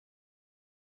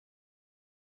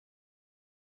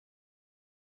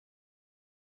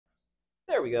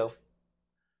There we go.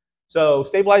 So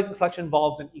stabilizing selection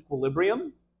involves an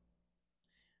equilibrium.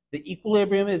 The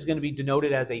equilibrium is going to be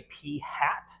denoted as a p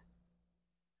hat.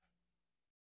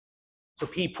 So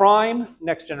p prime,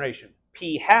 next generation.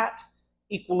 P hat,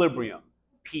 equilibrium.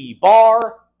 P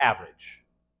bar, average.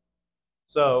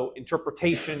 So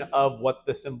interpretation of what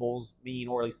the symbols mean,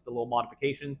 or at least the little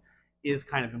modifications, is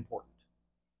kind of important.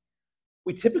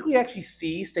 We typically actually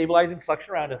see stabilizing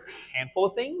selection around a handful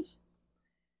of things.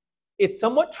 It's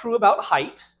somewhat true about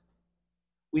height.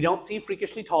 We don't see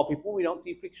freakishly tall people. We don't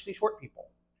see freakishly short people.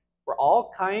 We're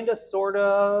all kind of, sort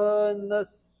of in the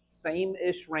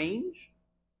same-ish range.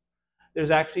 There's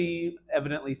actually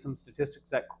evidently some statistics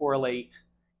that correlate.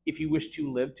 If you wish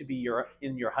to live to be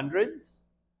in your hundreds,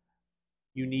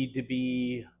 you need to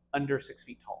be under 6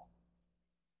 feet tall.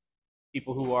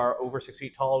 People who are over 6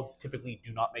 feet tall typically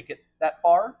do not make it that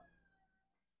far.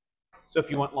 So if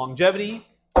you want longevity,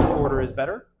 shorter is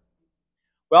better.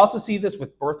 We also see this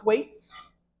with birth weights.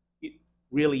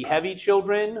 Really heavy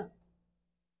children,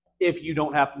 if you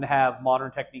don't happen to have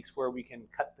modern techniques where we can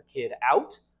cut the kid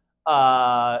out,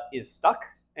 is stuck,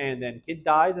 and then kid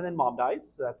dies, and then mom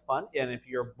dies, so that's fun. And if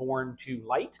you're born too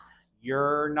light,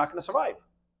 you're not going to survive.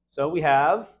 So we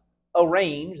have a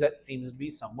range that seems to be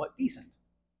somewhat decent.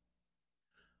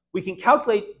 We can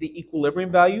calculate the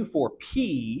equilibrium value for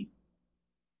P,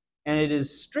 and it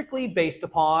is strictly based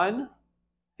upon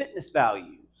fitness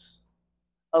values.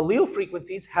 Allele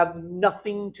frequencies have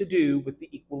nothing to do with the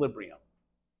equilibrium.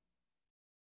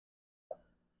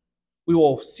 We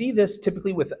will see this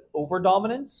typically with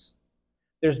overdominance.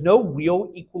 There's no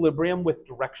real equilibrium with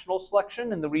directional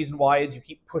selection, and the reason why is you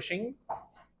keep pushing.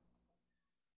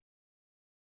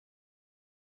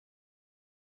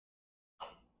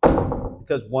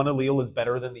 Because one allele is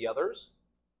better than the others.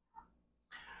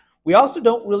 We also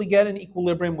don't really get an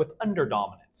equilibrium with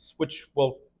underdominance, which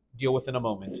we'll deal with in a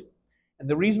moment. And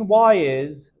the reason why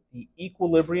is the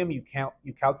equilibrium you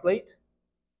calculate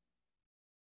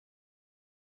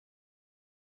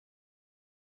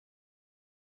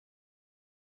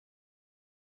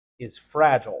is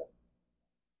fragile.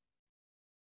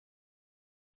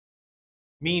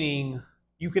 Meaning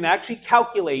you can actually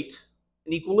calculate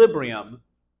an equilibrium,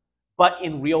 but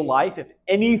in real life, if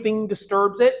anything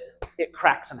disturbs it, it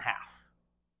cracks in half.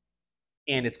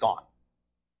 And it's gone.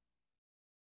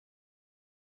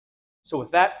 So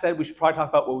with that said, we should probably talk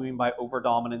about what we mean by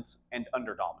overdominance and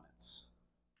underdominance.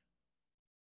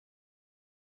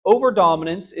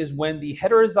 Overdominance is when the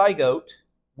heterozygote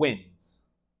wins.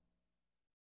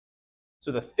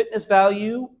 So the fitness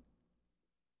value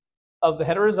of the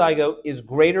heterozygote is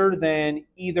greater than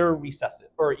either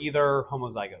recessive or either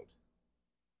homozygote.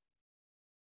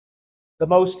 The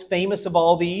most famous of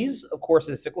all these, of course,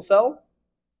 is sickle cell,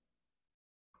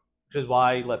 which is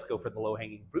why let's go for the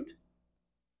low-hanging fruit.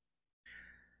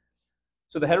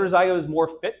 So the heterozygote is more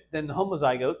fit than the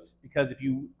homozygotes because if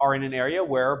you are in an area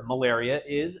where malaria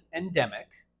is endemic,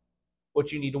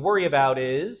 what you need to worry about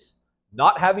is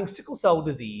not having sickle cell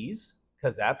disease,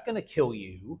 because that's going to kill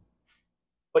you,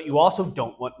 but you also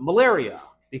don't want malaria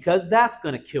because that's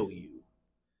going to kill you.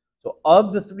 So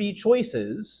of the three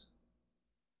choices,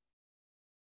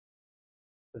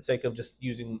 for the sake of just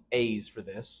using A's for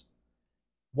this,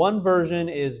 one version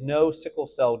is no sickle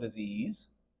cell disease,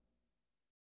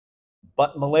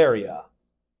 but malaria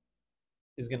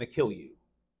is going to kill you.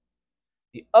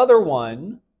 The other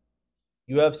one,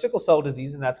 you have sickle cell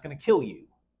disease and that's going to kill you,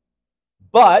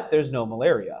 but there's no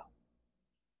malaria.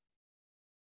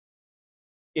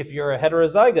 If you're a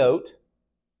heterozygote,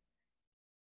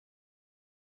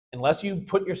 unless you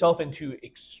put yourself into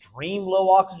extreme low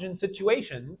oxygen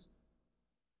situations,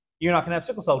 you're not going to have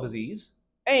sickle cell disease,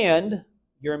 and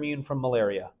you're immune from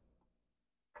malaria.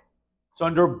 So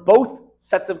under both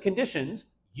sets of conditions,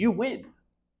 you win.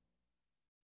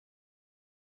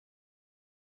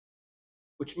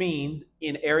 Which means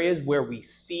in areas where we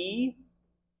see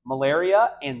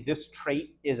malaria and this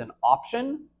trait is an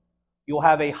option, you'll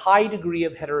have a high degree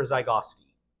of heterozygosity.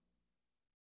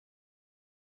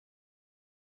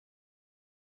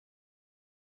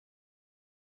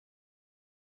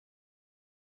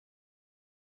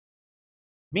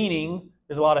 Meaning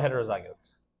there's a lot of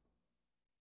heterozygotes.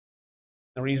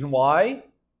 The reason why?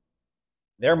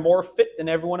 They're more fit than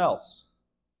everyone else.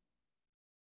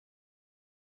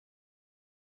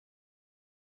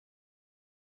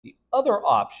 The other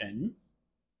option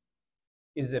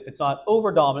is if it's not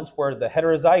overdominance where the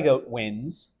heterozygote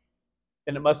wins,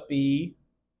 then it must be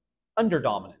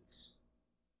underdominance.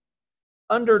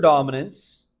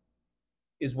 Underdominance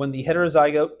is when the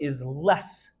heterozygote is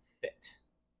less fit.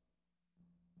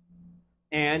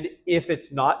 And if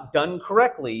it's not done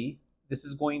correctly, this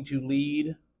is going to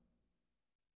lead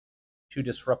to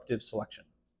disruptive selection.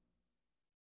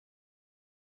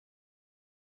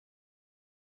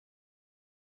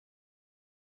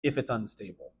 If it's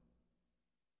unstable.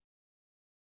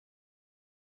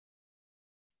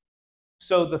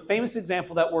 So the famous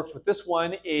example that works with this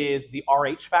one is the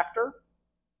Rh factor.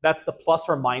 That's the plus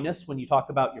or minus when you talk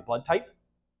about your blood type.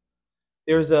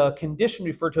 There's a condition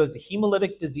referred to as the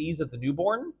hemolytic disease of the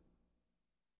newborn.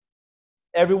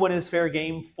 Everyone is fair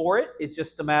game for it. It's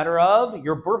just a matter of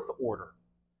your birth order.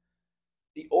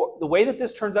 The way that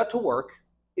this turns out to work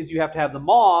is you have to have the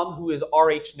mom who is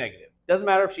Rh negative. Doesn't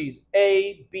matter if she's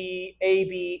A,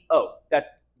 B, O.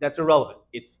 That's irrelevant.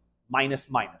 It's minus,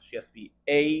 minus. She has to be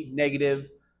A negative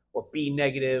or B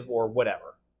negative or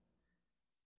whatever.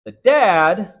 The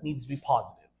dad needs to be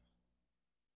positive.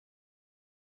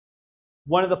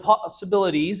 One of the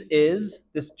possibilities is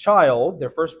this child,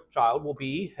 their first child, will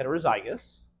be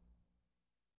heterozygous.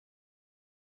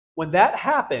 When that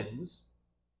happens,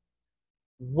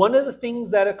 one of the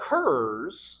things that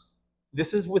occurs,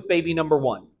 this is with baby number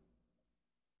 1,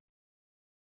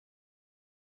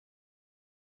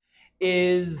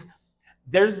 is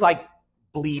there's like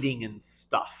bleeding and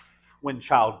stuff when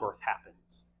childbirth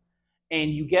happens.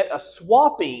 And you get a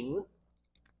swapping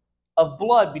of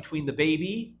blood between the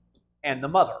baby and the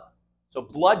mother. So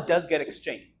blood does get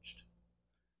exchanged.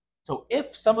 So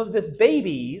if some of this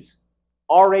baby's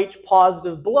Rh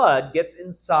positive blood gets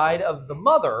inside of the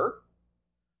mother's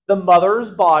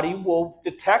body will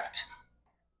detect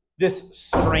this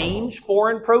strange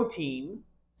foreign protein,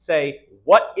 say,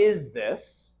 what is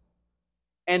this?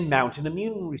 And mount an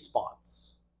immune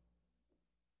response.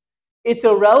 It's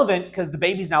irrelevant because the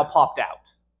baby's now popped out.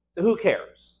 So who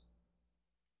cares?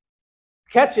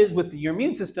 Catch is with your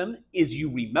immune system is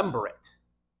you remember it.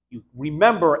 You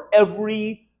remember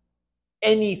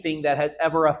anything that has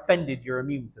ever offended your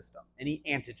immune system, any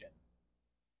antigen.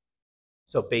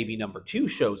 So baby number 2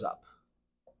 shows up.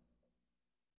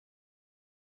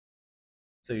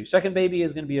 So your second baby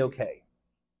is going to be okay.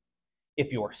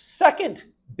 If your second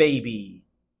baby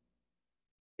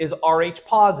is Rh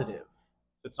positive,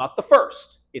 so it's not the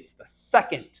first, it's the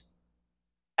second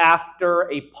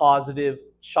after a positive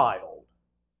child.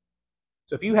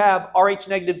 So if you have Rh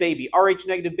negative baby, Rh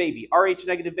negative baby, Rh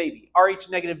negative baby, Rh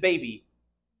negative baby,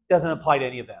 doesn't apply to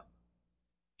any of them.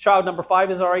 Child number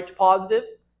 5 is Rh positive.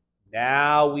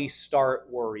 Now we start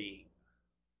worrying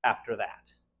after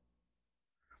that.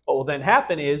 What will then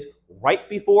happen is right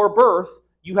before birth,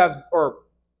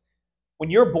 when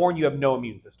you're born, you have no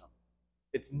immune system.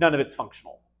 None of it's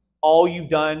functional. All you've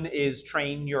done is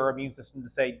train your immune system to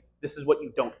say, this is what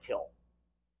you don't kill.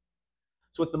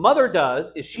 So what the mother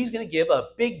does is she's going to give a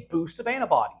big boost of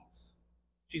antibodies.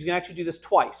 She's going to actually do this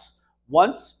twice.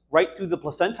 Once right through the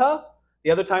placenta,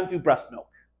 the other time through breast milk.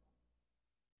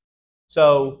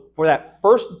 So for that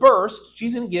first burst,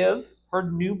 she's going to give her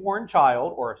newborn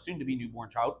child, or soon-to-be newborn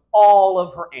child, all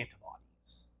of her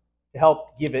antibodies to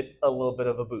help give it a little bit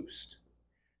of a boost.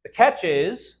 The catch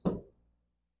is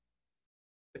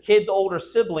the kid's older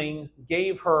sibling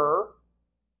gave her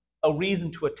a reason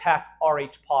to attack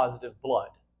Rh positive blood,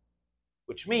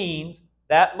 which means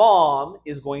that mom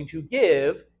is going to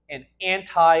give an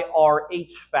anti-Rh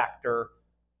factor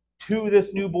to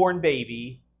this newborn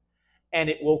baby, and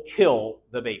it will kill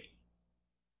the baby.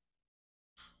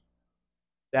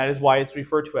 That is why it's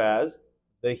referred to as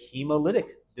the hemolytic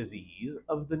disease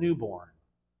of the newborn.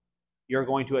 You're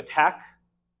going to attack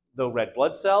the red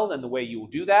blood cells, and the way you will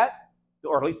do that,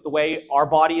 or at least the way our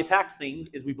body attacks things,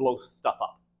 is we blow stuff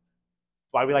up.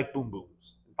 That's why we like boom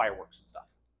booms and fireworks and stuff.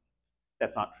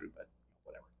 That's not true, but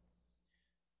whatever.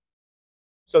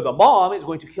 So the mom is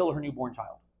going to kill her newborn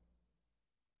child.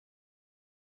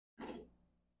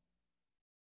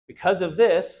 Because of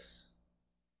this,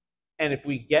 and if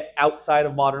we get outside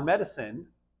of modern medicine,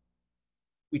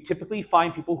 we typically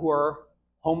find people who are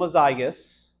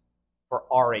homozygous for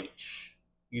Rh,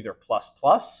 either plus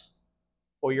plus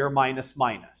or you're minus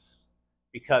minus,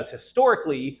 because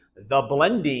historically the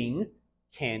blending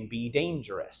can be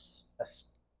dangerous,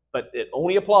 but it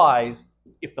only applies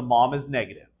if the mom is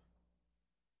negative.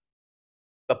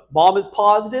 The mom is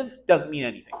positive, doesn't mean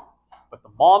anything. But the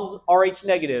mom's Rh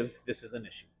negative, this is an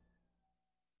issue.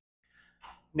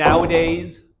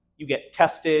 Nowadays, you get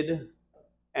tested,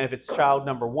 and if it's child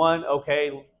number 1,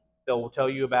 okay, they'll tell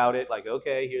you about it, like,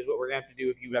 okay, here's what we're going to have to do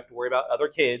if you have to worry about other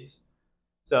kids.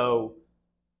 So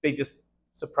they just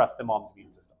suppress the mom's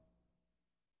immune system.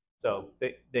 So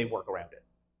they work around it.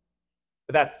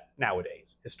 But that's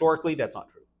nowadays. Historically, that's not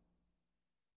true.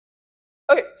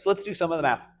 Okay, so let's do some of the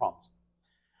math problems.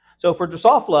 So for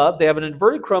Drosophila, they have an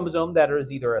inverted chromosome that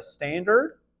is either a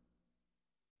standard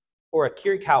or a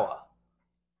Kirikawa.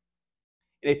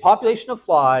 In a population of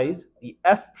flies, the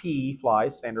ST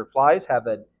flies, standard flies, have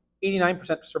an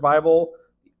 89% survival.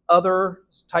 The other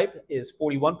type is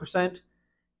 41%,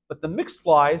 but the mixed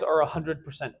flies are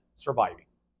 100% surviving.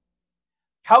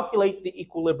 Calculate the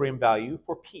equilibrium value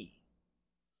for P.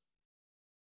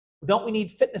 Don't we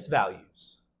need fitness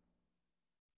values?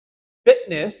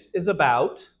 Fitness is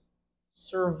about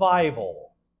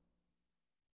survival.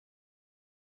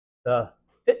 The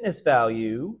fitness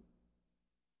value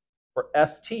for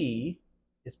ST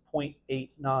is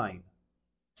 0.89.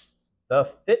 The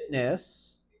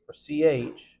fitness for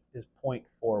CH is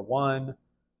 0.41.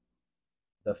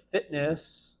 The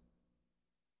fitness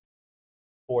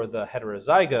for the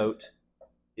heterozygote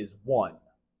is 1.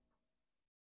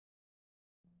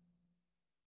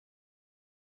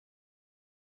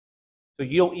 So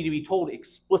you don't need to be told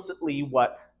explicitly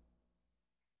what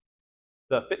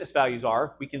the fitness values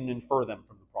are. We can infer them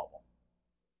from the problem.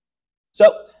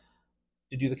 So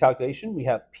to do the calculation, we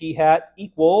have P hat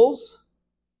equals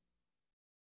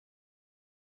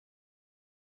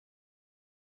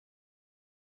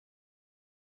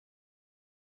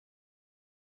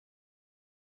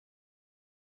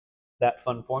that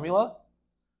fun formula.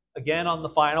 Again, on the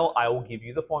final, I will give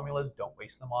you the formulas. Don't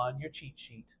waste them on your cheat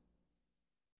sheet.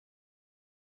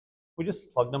 We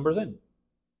just plug numbers in.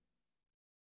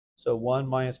 So 1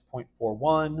 minus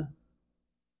 0.41.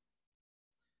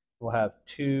 We'll have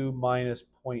 2 minus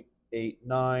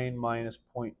 0.89 minus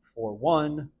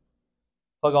 0.41.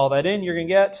 Plug all that in, you're going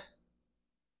to get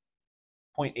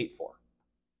 0.84.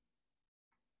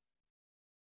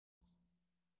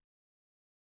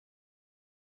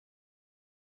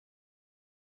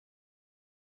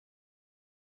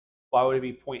 Why would it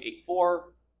be 0.84?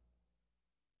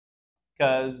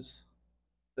 Because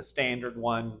the standard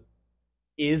one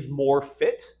is more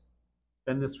fit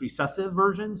than this recessive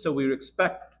version, so we would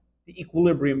expect the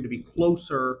equilibrium to be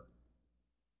closer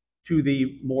to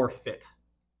the more fit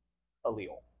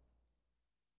allele.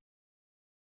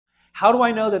 How do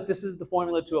I know that this is the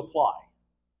formula to apply?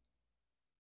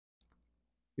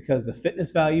 Because the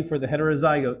fitness value for the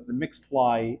heterozygote, the mixed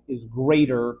fly, is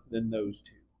greater than those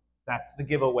two. That's the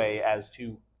giveaway as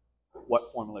to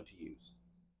what formula to use.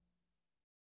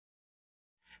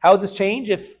 How would this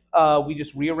change if we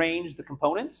just rearrange the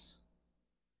components?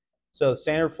 So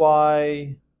standard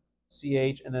fly,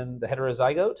 CH, and then the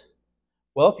heterozygote.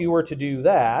 Well, if you were to do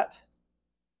that,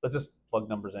 let's just plug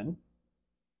numbers in.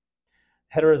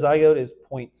 Heterozygote is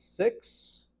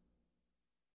 0.6.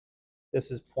 This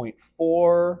is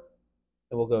 0.4.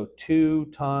 Then we'll go 2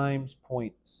 times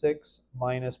 0.6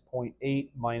 minus 0.8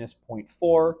 minus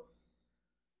 0.4.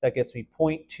 That gets me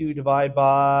 0.2 divided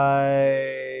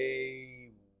by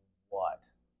what?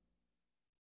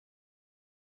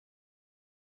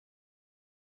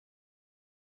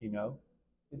 You know?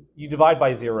 You divide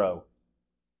by 0.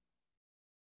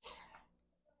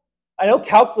 I know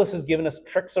calculus has given us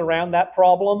tricks around that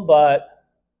problem, but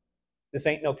this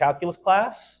ain't no calculus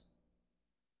class.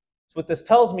 So what this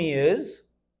tells me is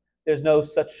there's no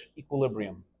such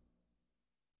equilibrium.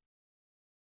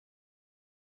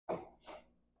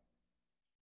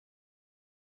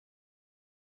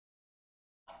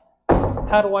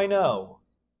 How do I know?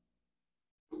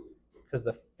 Because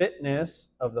the fitness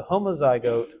of the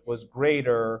homozygote was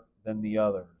greater than the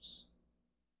others.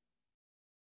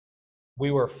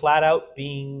 We were flat out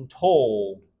being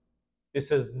told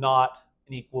this is not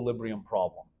an equilibrium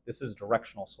problem. This is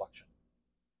directional selection.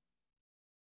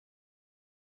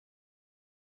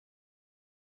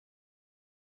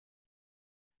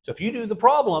 So if you do the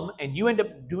problem and you end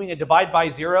up doing a divide by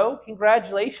 0,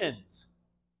 congratulations.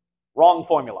 Wrong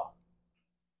formula.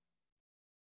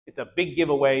 It's a big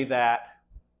giveaway that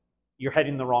you're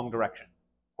heading the wrong direction.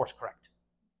 Course correct.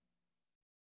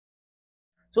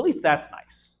 So at least that's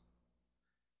nice.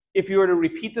 If you were to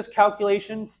repeat this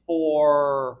calculation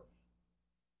for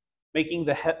making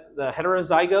the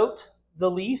heterozygote the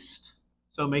least,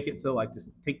 so make it so like just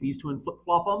take these two and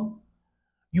flip-flop them,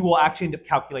 you will actually end up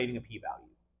calculating a p-value,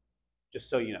 just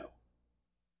so you know.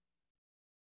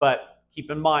 But keep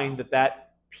in mind that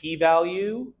that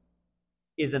p-value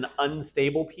is an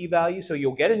unstable p-value, so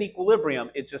you'll get an equilibrium.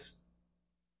 It's just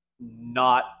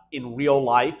not in real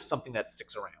life something that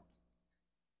sticks around.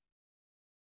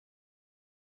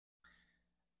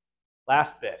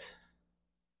 Last bit,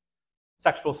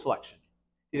 sexual selection.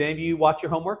 Did any of you watch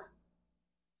your homework?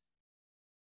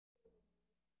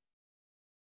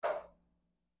 The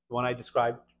one I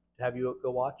described to have you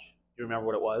go watch? Do you remember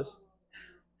what it was?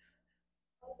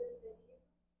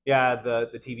 Yeah, the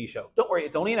TV show. Don't worry,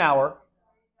 it's only an hour.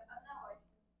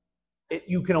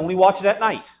 You can only watch it at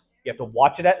night. You have to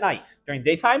watch it at night. During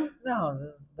daytime?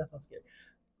 No, that's not scary.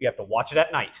 You have to watch it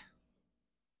at night.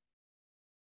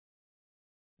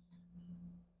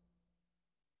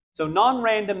 So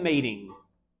non-random mating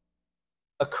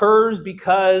occurs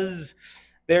because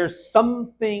there's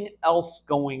something else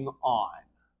going on.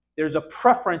 There's a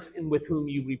preference in with whom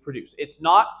you reproduce. It's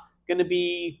not going to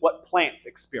be what plants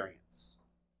experience.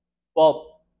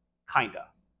 Well, kinda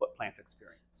what plants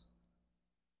experience.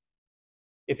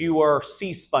 If you are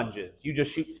sea sponges, you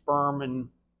just shoot sperm and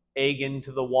egg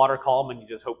into the water column and you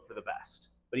just hope for the best.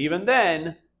 But even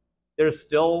then, there's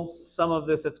still some of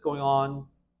this that's going on.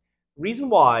 The reason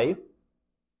why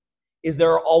is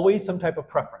there are always some type of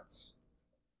preference.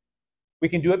 We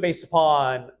can do it based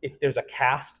upon if there's a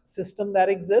caste system that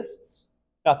exists.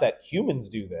 Not that humans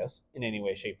do this in any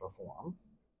way, shape, or form.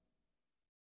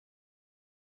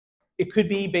 It could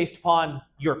be based upon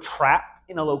you're trapped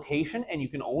in a location and you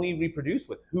can only reproduce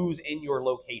with who's in your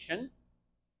location.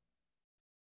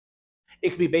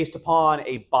 It could be based upon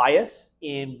a bias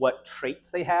in what traits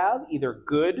they have, either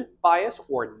good bias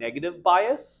or negative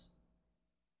bias.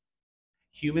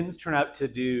 Humans turn out to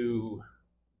do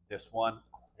this one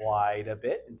quite a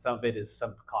bit, and some of it is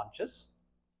subconscious.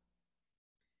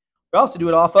 We also do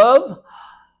it off of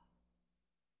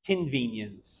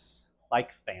convenience,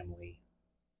 like family.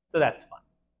 So that's fun.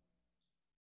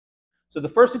 So the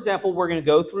first example we're going to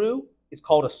go through is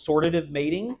called assortative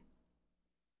mating.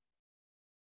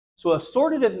 So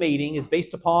assortative mating is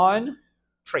based upon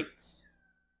traits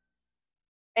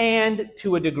and,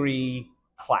 to a degree,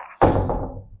 class.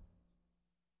 So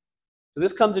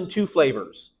this comes in two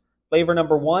flavors. Flavor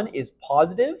number one is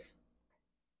positive,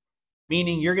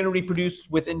 meaning you're going to reproduce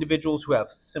with individuals who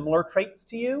have similar traits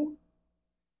to you.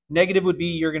 Negative would be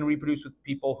you're going to reproduce with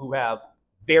people who have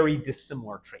very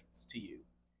dissimilar traits to you.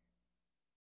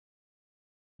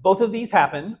 Both of these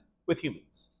happen with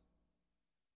humans.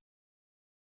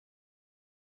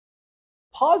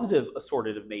 Positive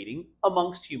assortative mating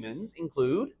amongst humans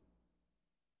include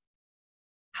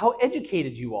how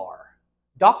educated you are.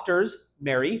 Doctors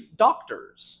marry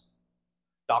doctors.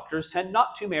 Doctors tend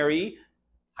not to marry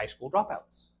high school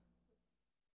dropouts.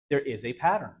 There is a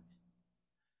pattern.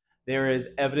 There is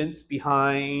evidence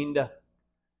behind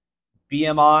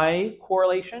BMI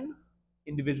correlation.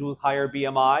 Individuals with higher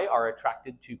BMI are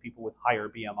attracted to people with higher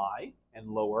BMI and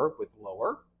lower with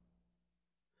lower.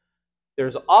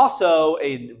 There's also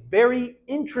a very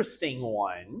interesting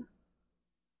one,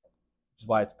 which is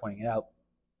why it's pointing it out,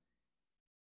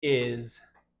 is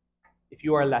if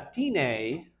you are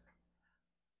Latine,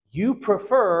 you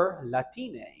prefer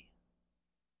Latine.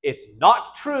 It's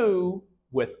not true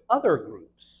with other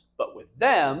groups, but with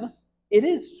them, it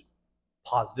is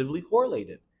positively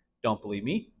correlated. Don't believe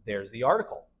me? There's the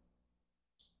article.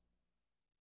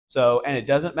 So, and it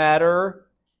doesn't matter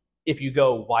if you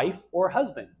go wife or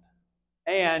husband.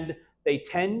 And they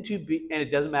tend to be, and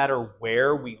it doesn't matter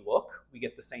where we look, we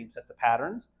get the same sets of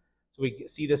patterns. So we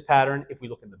see this pattern if we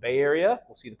look in the Bay Area.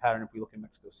 We'll see the pattern if we look in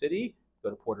Mexico City, go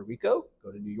to Puerto Rico,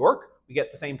 go to New York. We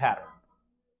get the same pattern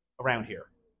around here.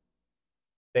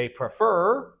 They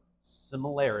prefer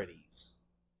similarities.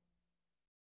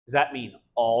 Does that mean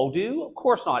all do? Of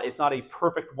course not. It's not a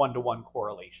perfect one-to-one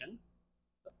correlation.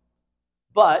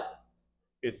 But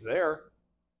it's there.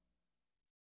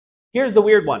 Here's the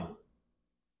weird one.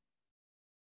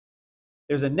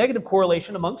 There's a negative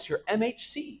correlation amongst your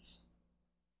MHCs.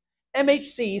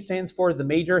 MHC stands for the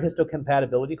major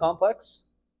histocompatibility complex.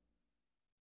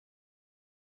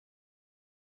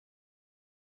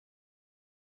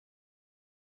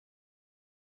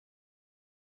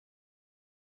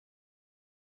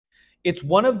 It's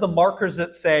one of the markers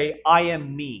that say, I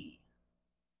am me.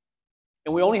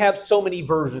 And we only have so many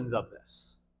versions of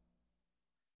this.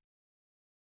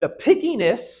 The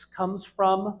pickiness comes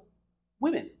from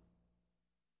women,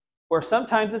 where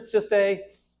sometimes it's just a,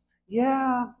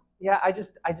 yeah, I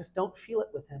just don't feel it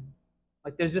with him.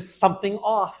 Like there's just something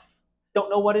off.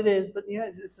 Don't know what it is, but yeah,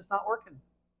 it's just not working.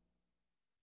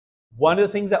 One of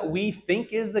the things that we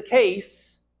think is the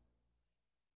case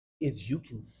is you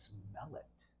can smell it.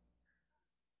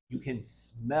 You can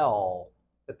smell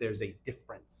that there's a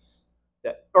difference,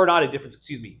 that, or not a difference,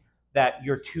 excuse me, that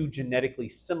you're too genetically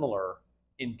similar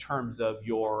in terms of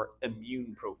your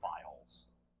immune profiles.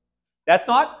 That's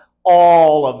not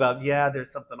all of them. Yeah,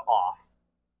 there's something off.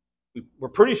 We're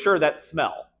pretty sure that's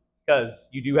smell, because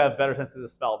you do have better senses of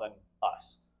smell than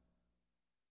us.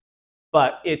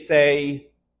 But it's a,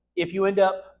 if you end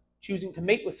up choosing to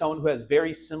mate with someone who has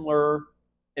very similar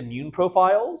immune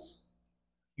profiles,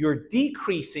 you're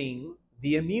decreasing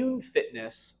the immune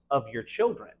fitness of your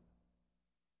children.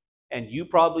 And you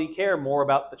probably care more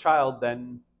about the child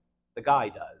than the guy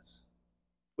does.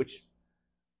 Which,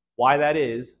 why that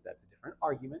is, that's a different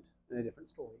argument and a different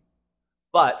story.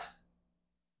 But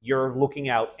you're looking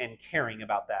out and caring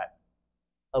about that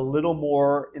a little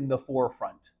more in the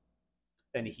forefront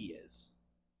than he is.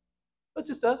 But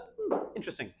it's just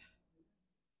interesting.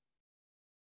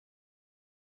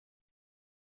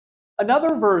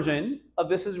 Another version of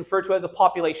this is referred to as a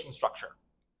population structure.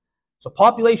 So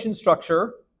population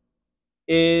structure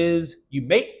is you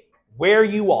mate where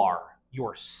you are.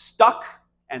 You're stuck,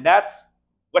 and that's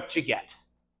what you get.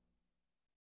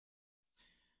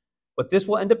 What this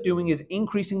will end up doing is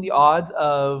increasing the odds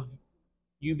of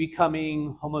you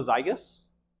becoming homozygous.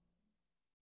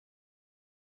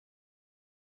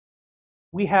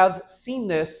 We have seen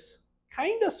this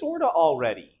kind of, sort of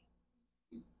already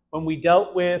when we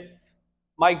dealt with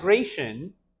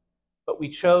migration, but we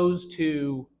chose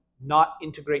to not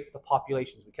integrate the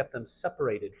populations. We kept them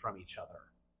separated from each other.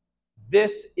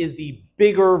 This is the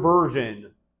bigger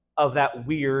version of that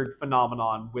weird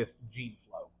phenomenon with gene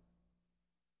flow.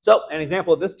 So an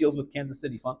example of this deals with Kansas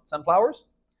City sunflowers.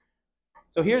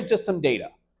 So here's just some data.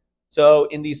 So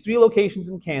in these 3 locations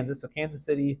in Kansas, so Kansas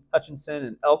City, Hutchinson,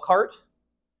 and Elkhart,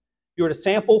 if you were to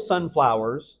sample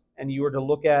sunflowers and you were to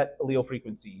look at allele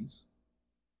frequencies,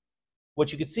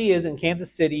 what you could see is in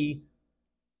Kansas City,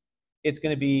 it's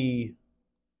going to be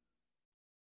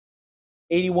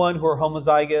 81 who are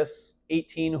homozygous,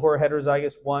 18 who are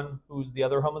heterozygous, 1 who's the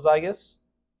other homozygous.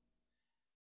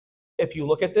 If you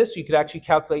look at this, you could actually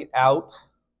calculate out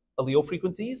allele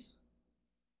frequencies.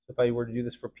 If I were to do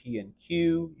this for P and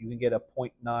Q, you can get a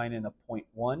 0.9 and a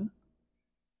 0.1.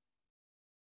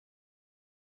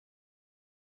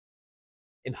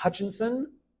 In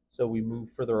Hutchinson, so we move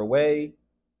further away,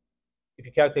 if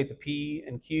you calculate the P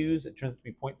and Qs, it turns out to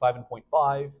be 0.5 and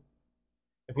 0.5.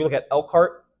 If we look at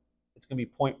Elkhart, it's going to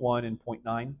be 0.1 and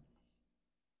 0.9.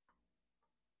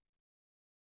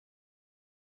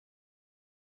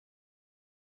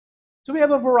 So we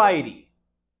have a variety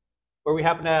where we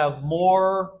happen to have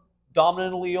more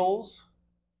dominant alleles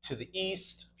to the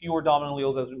east, fewer dominant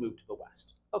alleles as we move to the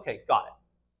west. Okay, got it.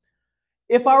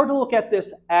 If I were to look at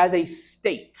this as a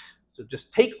state, so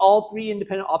just take all 3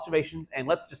 independent observations and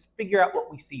let's just figure out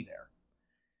what we see there.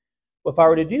 Well, if I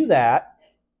were to do that,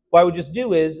 what I would just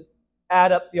do is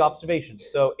add up the observations.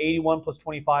 So 81 plus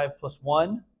 25 plus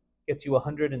 1 gets you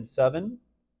 107.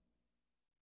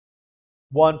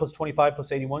 1 plus 25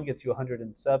 plus 81 gets you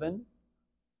 107.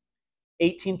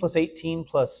 18 plus 18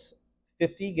 plus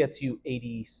 50 gets you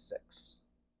 86.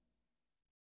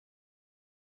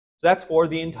 So that's for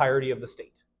the entirety of the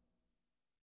state.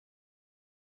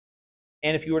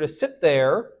 And if you were to sit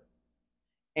there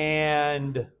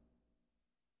and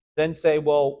then say,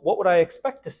 well, what would I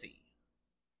expect to see?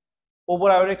 Well,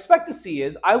 what I would expect to see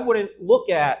is I wouldn't look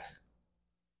at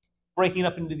breaking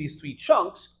up into these 3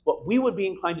 chunks. What we would be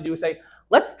inclined to do is say,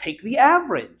 let's take the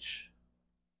average.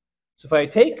 So if I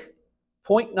take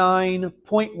 0.9,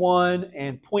 0.1,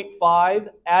 and 0.5,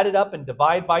 add it up and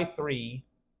divide by 3,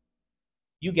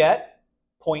 you get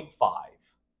 0.5.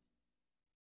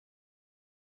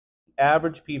 The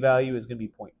average p-value is going to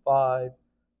be 0.5.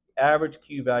 The average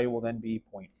q-value will then be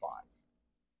 0.5.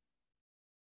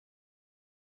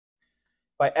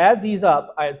 If I add these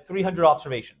up, I had 300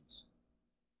 observations.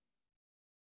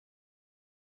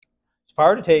 If I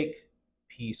were to take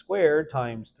p squared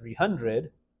times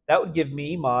 300, that would give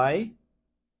me my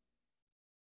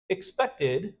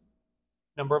expected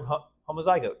number of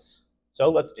homozygotes. So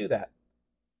let's do that.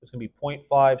 It's going to be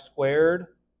 0.5 squared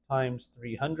times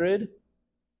 300.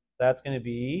 That's going to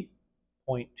be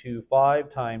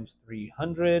 0.25 times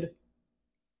 300.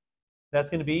 That's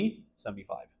going to be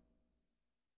 75.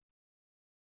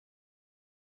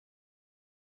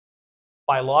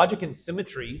 By logic and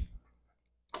symmetry,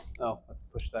 oh, let's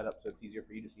push that up so it's easier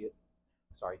for you to see it.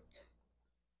 Sorry.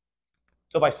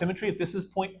 So by symmetry, if this is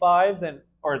 0.5, then,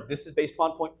 or this is based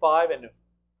upon 0.5, and if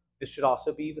this should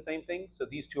also be the same thing, so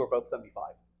these two are both 75.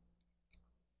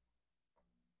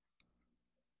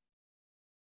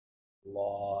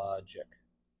 Logic.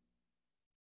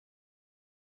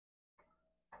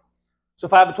 So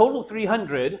if I have a total of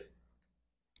 300,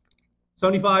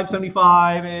 75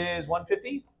 is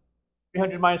 150.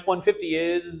 300 minus 150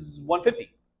 is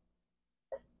 150.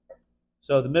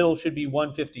 So the middle should be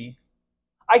 150.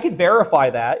 I could verify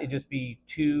that. It'd just be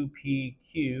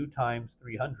 2pq times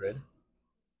 300. If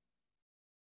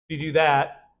you do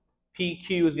that,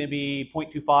 pq is going to be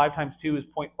 0.25 times 2 is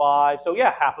 0.5. So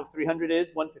yeah, half of 300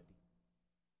 is 150.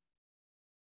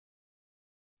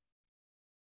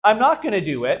 I'm not going to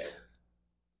do it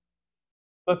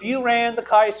So if you ran the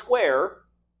chi-square,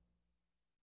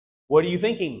 what are you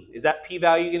thinking? Is that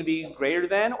p-value going to be greater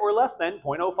than or less than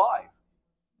 0.05?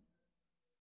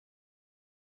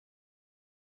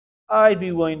 I'd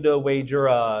be willing to wager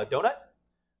a donut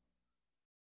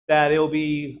that it'll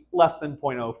be less than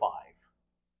 0.05.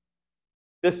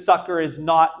 This sucker is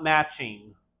not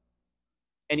matching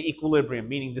an equilibrium,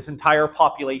 meaning this entire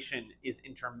population is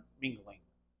intermingling,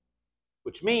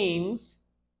 which means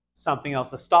something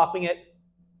else is stopping it.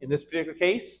 In this particular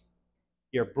case,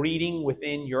 you're breeding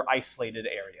within your isolated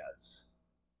areas,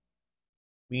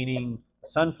 meaning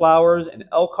sunflowers and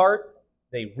Elkhart,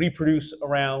 they reproduce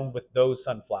around with those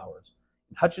sunflowers.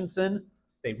 In Hutchinson,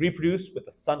 they reproduce with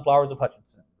the sunflowers of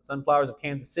Hutchinson. The sunflowers of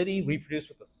Kansas City reproduce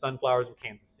with the sunflowers of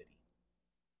Kansas City.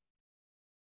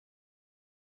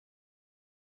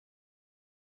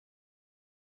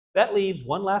 That leaves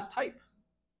one last type.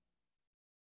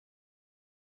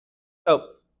 Oh,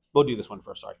 we'll do this one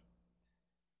first, sorry.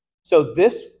 So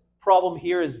this problem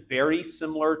here is very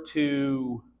similar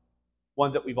to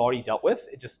ones that we've already dealt with.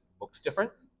 It just looks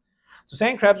different. So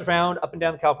sand crabs are found up and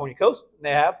down the California coast, and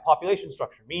they have population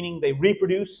structure, meaning they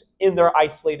reproduce in their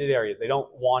isolated areas. They don't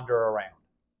wander around.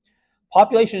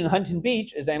 Population in Huntington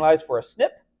Beach is analyzed for a SNP.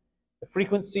 The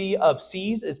frequency of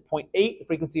C's is 0.8. The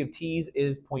frequency of T's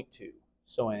is 0.2.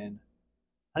 So in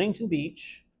Huntington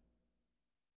Beach,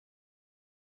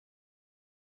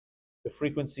 the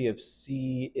frequency of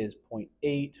C is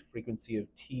 0.8. Frequency of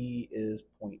T is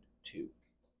 0.2.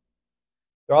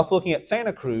 They're also looking at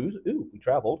Santa Cruz. Ooh, we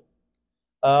traveled.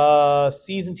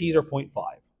 C's and T's are 0.5.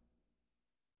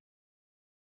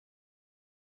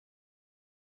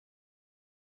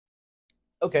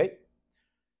 Okay.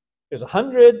 There's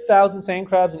 100,000 sand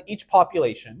crabs in each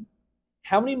population.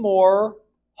 How many more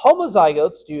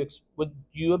homozygotes would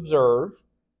you observe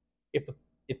if the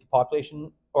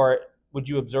population, or would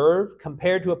you observe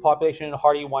compared to a population in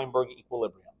Hardy-Weinberg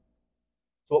equilibrium?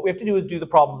 So what we have to do is do the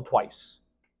problem twice.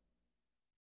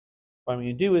 What I'm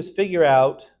going to do is figure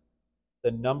out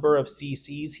the number of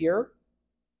CCs here.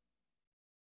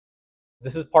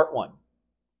 This is part one.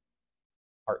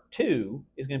 Part two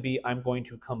is going to be, I'm going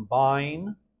to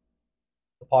combine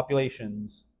the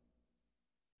populations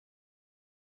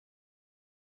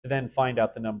to then find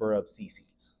out the number of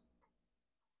CCs.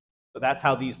 So that's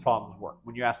how these problems work.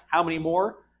 When you ask how many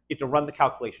more, you have to run the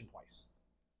calculation twice.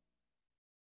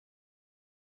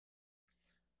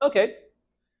 Okay,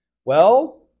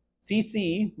 well,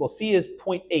 CC, well, C is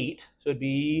 0.8, so it'd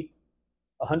be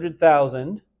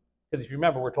 100,000, because if you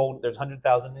remember, we're told there's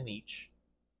 100,000 in each,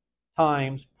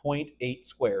 times 0.8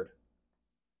 squared.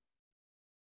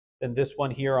 Then this one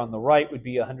here on the right would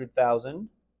be 100,000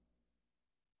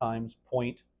 times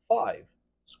 0.5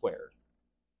 squared.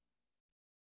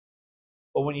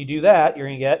 But when you do that, you're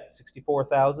going to get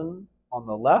 64,000 on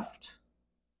the left.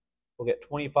 We'll get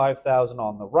 25,000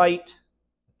 on the right.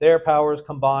 With their powers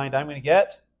combined, I'm going to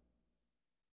get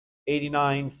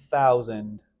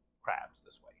 89,000 crabs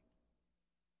this way.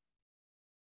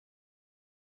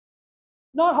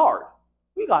 Not hard.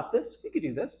 We got this. We could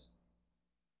do this.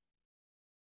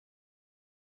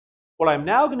 What I'm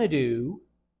now going to do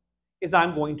is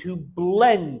I'm going to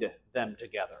blend them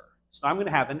together. So I'm going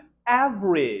to have an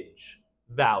average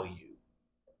value.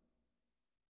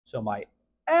 So my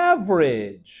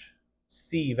average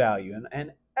C value and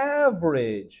an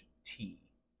average T.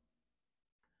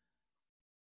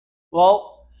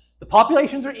 Well, the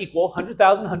populations are equal,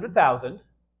 100,000, 100,000.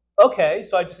 Okay,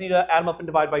 so I just need to add them up and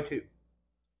divide by 2.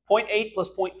 0.8 plus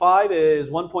 0.5 is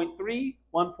 1.3.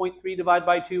 1.3 divided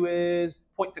by 2 is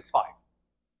 0.65.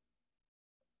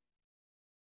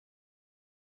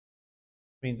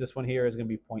 Means this one here is going to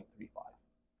be 0.35.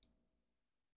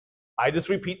 I just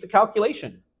repeat the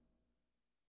calculation.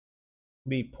 It'll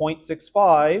be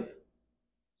 0.65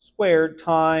 squared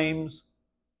times,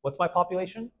 what's my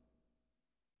population?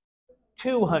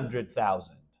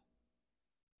 200,000.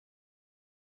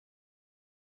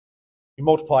 You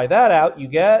multiply that out, you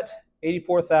get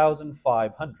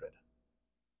 84,500.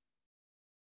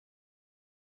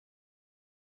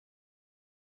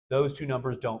 Those two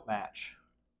numbers don't match.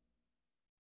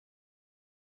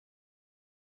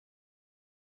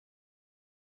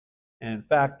 And in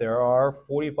fact, there are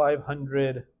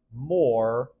 4,500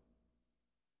 more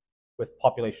with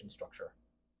population structure.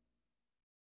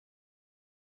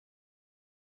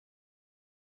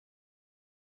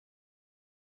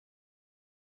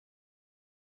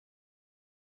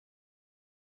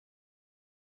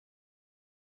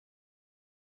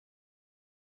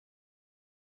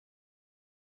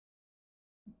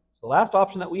 The last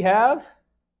option that we have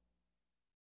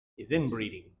is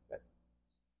inbreeding.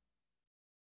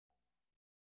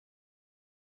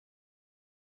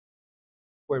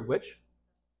 Squared which?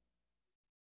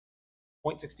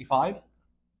 0.65.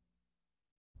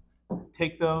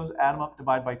 Take those, add them up,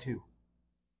 divide by 2. You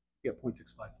get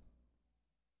 0.65.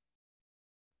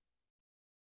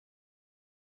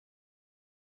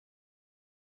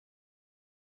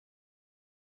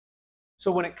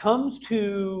 So when it comes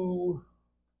to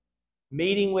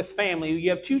mating with family, you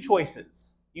have two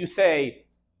choices. You say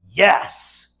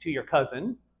yes to your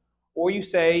cousin, or you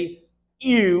say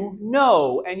ew,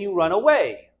 no, and you run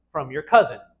away from your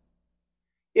cousin.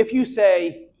 If you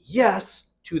say yes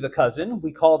to the cousin,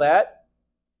 we call that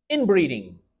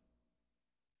inbreeding.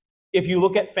 If you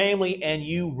look at family and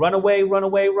you run away, run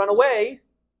away, run away,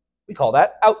 we call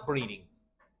that outbreeding.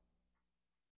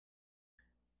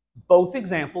 Both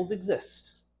examples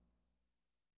exist.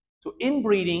 So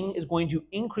inbreeding is going to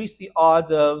increase the odds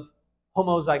of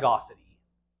homozygosity,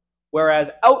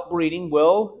 whereas outbreeding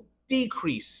will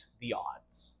decrease the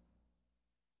odds.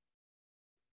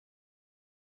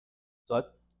 So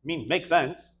that makes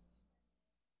sense.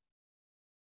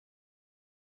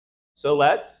 So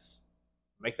let's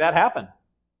make that happen.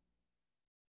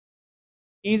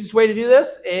 Easiest way to do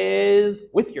this is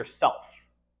with yourself.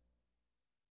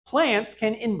 Plants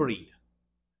can inbreed,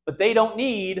 but they don't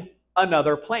need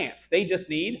another plant. They just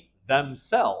need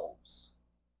themselves.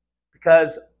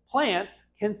 Because plants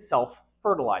can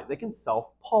self-fertilize. They can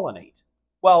self-pollinate.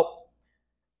 Well,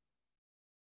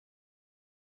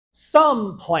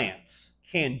 some plants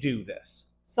can do this.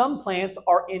 Some plants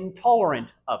are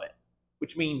intolerant of it,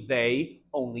 which means they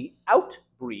only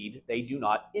outbreed. They do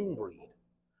not inbreed.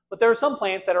 But there are some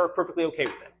plants that are perfectly okay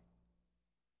with it.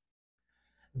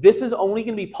 This is only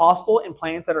going to be possible in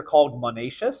plants that are called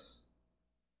monoecious.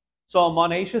 So a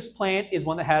monoecious plant is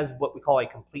one that has what we call a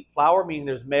complete flower, meaning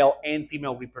there's male and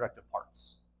female reproductive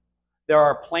parts. There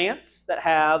are plants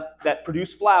that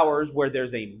produce flowers where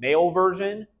there's a male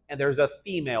version and there's a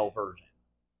female version.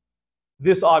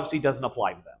 This obviously doesn't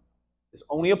apply to them. This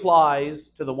only applies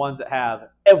to the ones that have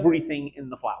everything in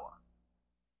the flower.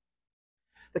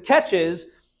 The catch is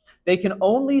they can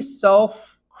only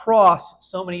self-cross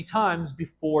so many times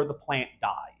before the plant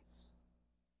dies.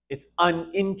 It's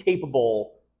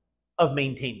incapable of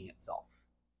maintaining itself.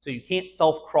 So you can't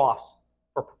self-cross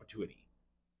for perpetuity.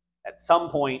 At some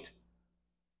point,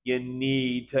 you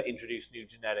need to introduce new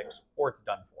genetics or it's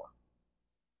done for.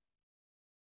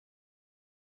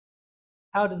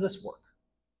 How does this work?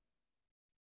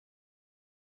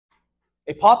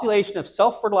 A population of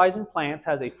self-fertilizing plants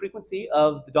has a frequency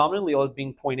of the dominant allele as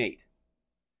being 0.8.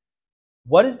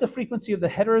 What is the frequency of the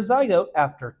heterozygote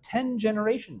after 10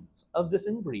 generations of this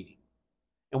inbreeding?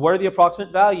 And what are the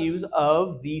approximate values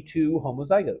of the two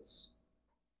homozygotes?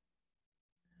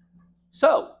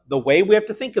 So, the way we have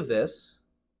to think of this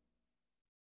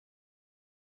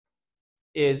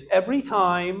is every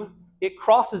time it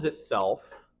crosses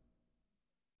itself,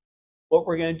 what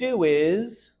we're going to do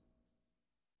is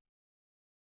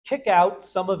kick out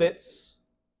some of its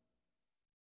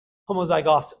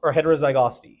homozygosity or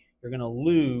heterozygosity. You're going to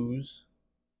lose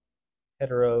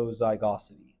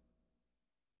heterozygosity.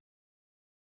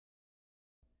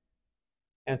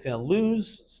 And it's going to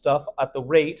lose stuff at the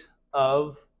rate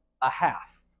of a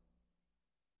half.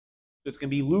 So it's going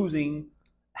to be losing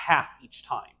half each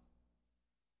time.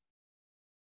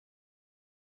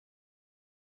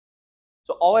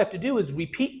 So all I have to do is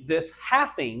repeat this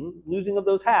halving, losing of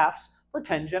those halves, for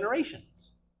 10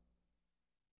 generations.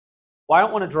 Well, I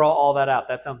don't want to draw all that out.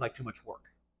 That sounds like too much work.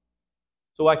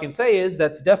 So what I can say is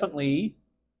that's definitely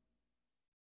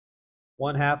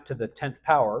 1/2 to the 10th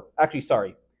power. Actually,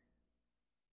 sorry.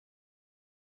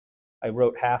 I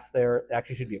wrote half there. It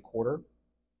actually should be a quarter.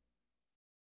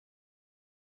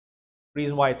 The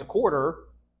reason why it's a quarter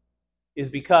is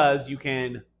because you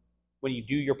can, when you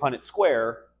do your Punnett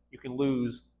square, you can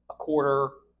lose a quarter,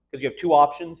 because you have two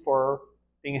options for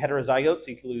being a heterozygote, so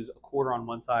you can lose a quarter on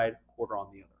one side, a quarter on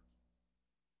the other.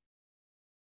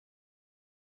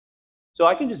 So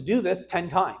I can just do this 10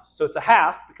 times. So it's a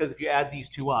half, because if you add these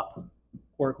two up,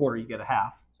 quarter, you get a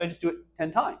half. So I just do it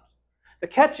 10 times. The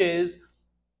catch is,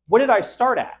 what did I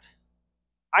start at?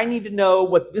 I need to know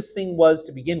what this thing was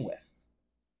to begin with.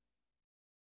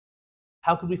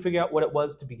 How could we figure out what it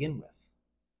was to begin with?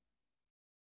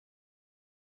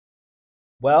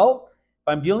 Well, if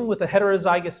I'm dealing with a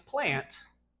heterozygous plant,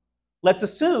 let's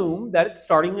assume that it's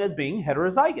starting as being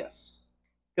heterozygous,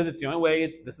 because it's the only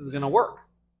way this is going to work.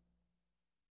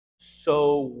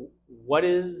 So what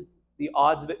is the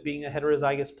odds of it being a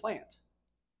heterozygous plant?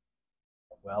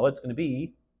 Well, it's going to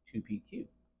be 2pq.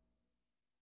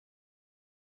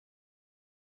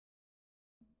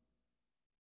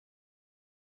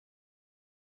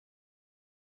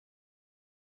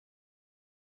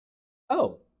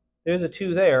 Oh, there's a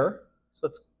 2 there. So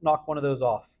let's knock one of those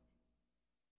off.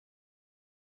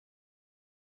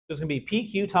 So it's going to be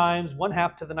PQ times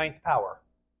 1/2 to the 9th power.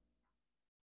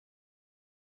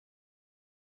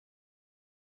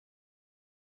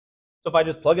 So if I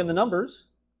just plug in the numbers,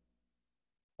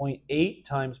 0.8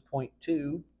 times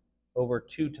 0.2 over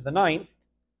 2 to the 9th.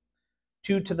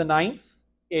 2 to the 9th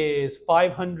is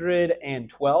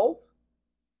 512.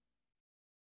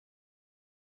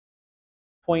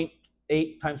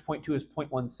 0.8 times 0.2 is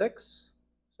 0.16.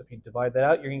 So if you divide that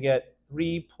out, you're going to get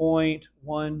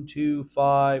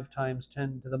 3.125 times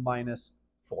 10 to the minus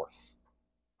 4th.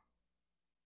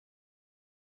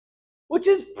 Which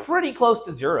is pretty close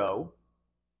to 0.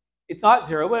 It's not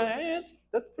 0, but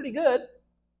that's pretty good.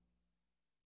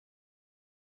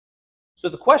 So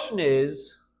the question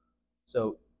is,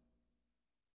 so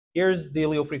here's the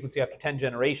allele frequency after 10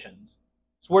 generations.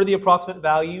 So what are the approximate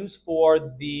values for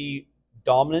the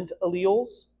dominant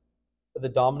alleles, for the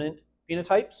dominant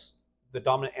phenotypes, the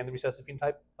dominant and the recessive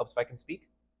phenotype? Helps if I can speak.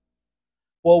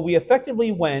 Well, we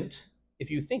effectively went, if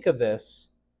you think of this,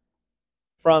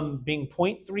 from being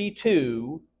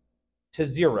 0.32 to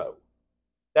 0.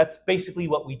 That's basically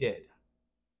what we did.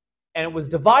 And it was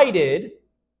divided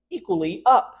equally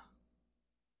up.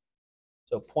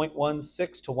 So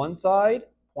 0.16 to one side,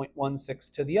 0.16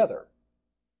 to the other.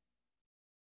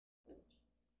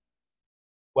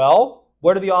 Well,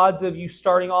 what are the odds of you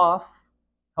starting off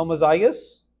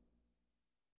homozygous?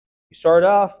 You start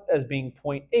off as being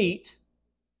 0.8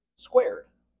 squared.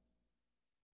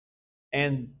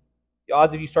 And the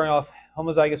odds of you starting off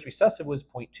homozygous recessive was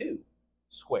 0.2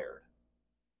 squared.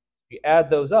 If you add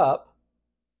those up,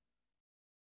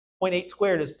 0.8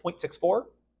 squared is 0.64.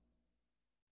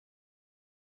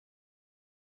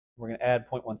 We're going to add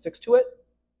 0.16 to it.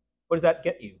 What does that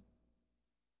get you?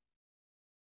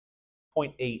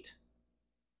 0.8.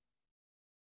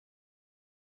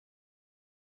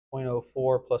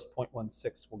 0.04 plus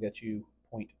 0.16 will get you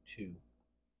 0.2.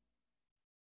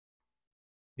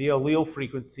 The allele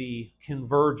frequency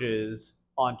converges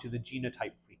onto the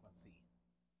genotype frequency,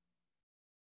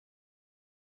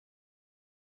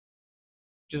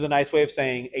 which is a nice way of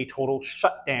saying a total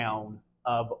shutdown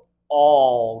of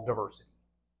all diversity.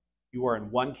 You are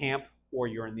in one camp or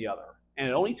you're in the other. And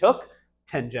it only took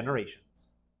 10 generations.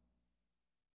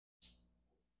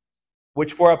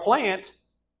 Which for a plant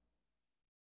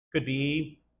could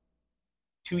be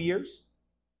 2 years.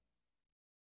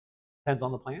 Depends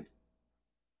on the plant.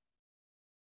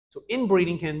 So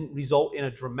inbreeding can result in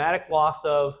a dramatic loss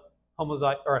of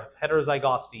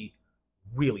heterozygosity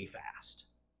really fast.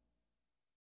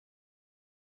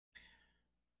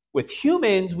 With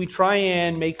humans, we try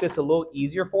and make this a little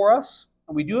easier for us.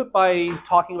 And we do it by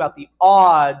talking about the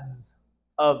odds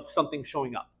of something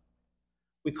showing up.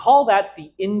 We call that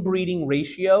the inbreeding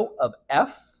ratio of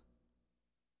F.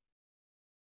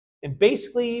 And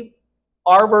basically,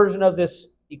 our version of this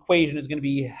equation is going to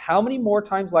be how many more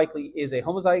times likely is a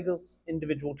homozygous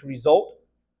individual to result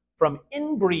from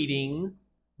inbreeding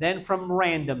than from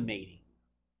random mating.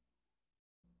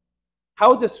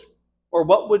 How would this, or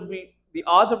what would be the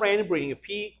odds of random breeding? If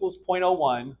P equals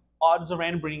 0.01, odds of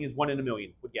random breeding is 1 in a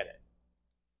million, would get it.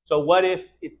 So what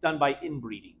if it's done by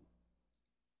inbreeding?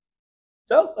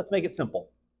 So let's make it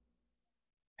simple.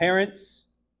 Parents,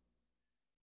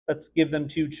 let's give them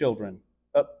 2 children.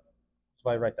 Oh, so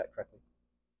I write that correctly.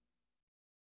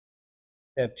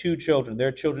 They have 2 children.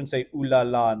 Their children say ooh la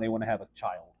la and they want to have a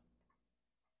child.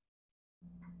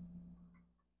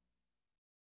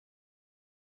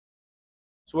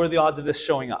 So what are the odds of this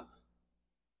showing up?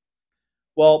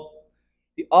 Well,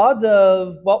 the odds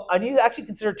of, well, I need to actually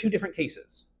consider 2 different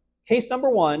cases. Case number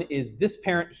 1 is this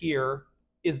parent here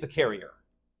is the carrier.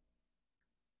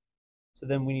 So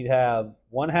then we need to have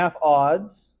 1/2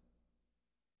 odds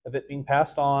of it being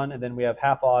passed on, and then we have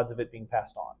 1/2 odds of it being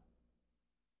passed on.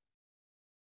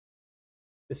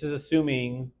 This is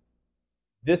assuming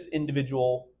this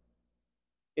individual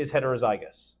is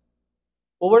heterozygous.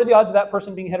 Well, what are the odds of that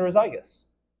person being heterozygous?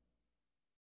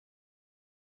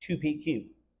 2PQ.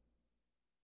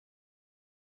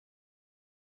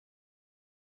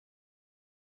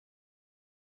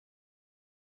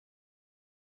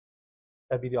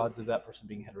 That'd be the odds of that person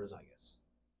being heterozygous.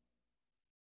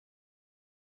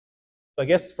 So I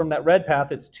guess from that red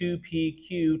path, it's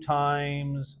 2PQ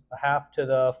times 1/2 to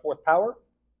the 4th power.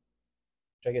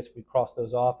 Which I guess if we cross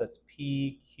those off, that's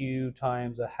PQ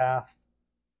times 1/2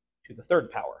 to the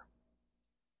 3rd power.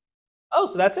 Oh,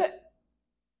 so that's it.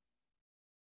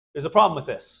 There's a problem with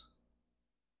this.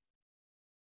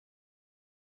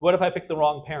 What if I pick the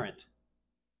wrong parent?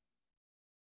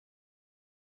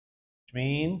 which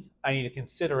means I need to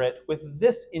consider it with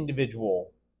this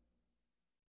individual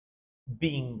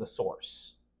being the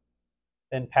source,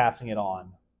 then passing it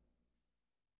on.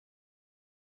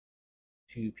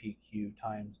 2pq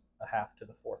times a half to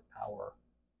the fourth power,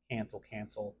 cancel,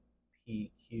 cancel,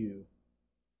 pq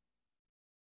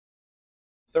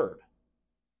third.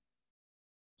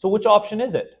 So which option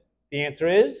is it? The answer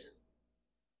is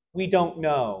we don't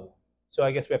know. So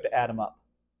I guess we have to add them up.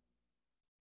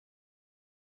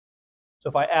 So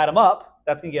if I add them up,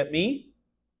 that's going to get me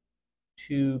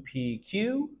 2pq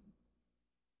to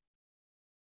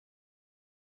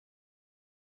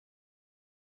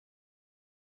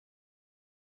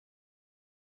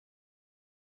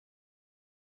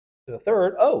the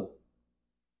third. Oh,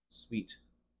 sweet.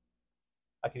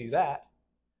 I can do that.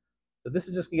 So this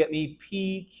is just going to get me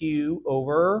pq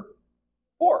over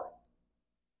 4.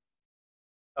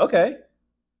 Okay.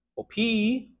 Well,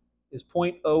 p is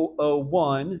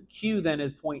 0.001. Q then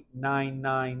is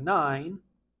 0.999. And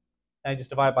I just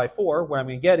divide by 4. What I'm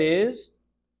going to get is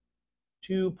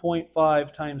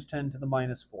 2.5 times 10 to the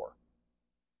minus 4.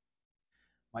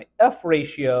 My F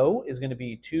ratio is going to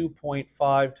be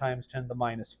 2.5 times 10 to the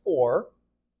minus 4.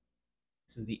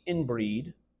 This is the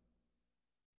inbreed.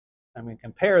 I'm going to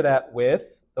compare that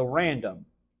with the random,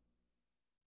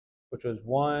 which was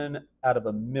 1 out of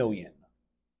a million.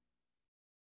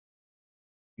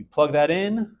 You plug that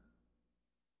in,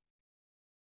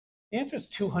 the answer is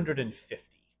 250.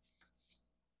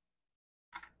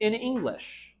 In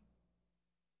English,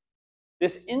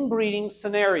 this inbreeding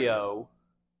scenario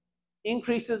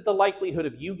increases the likelihood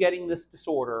of you getting this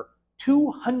disorder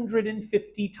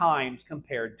 250 times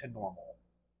compared to normal.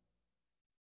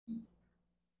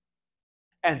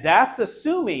 And that's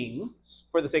assuming,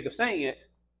 for the sake of saying it,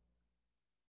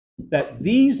 that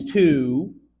these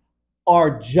two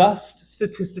are just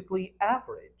statistically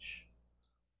average.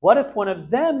 What if one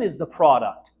of them is the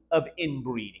product of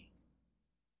inbreeding?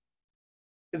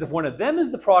 Because if one of them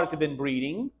is the product of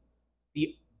inbreeding,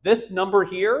 this number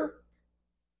here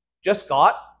just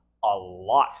got a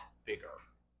lot bigger.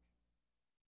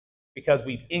 Because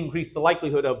we've increased the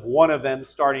likelihood of one of them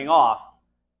starting off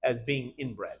as being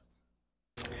inbred.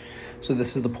 So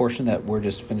this is the portion that we're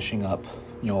just finishing up,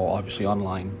 obviously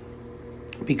online,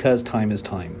 because time is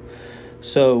time.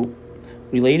 So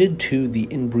related to the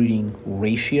inbreeding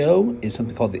ratio is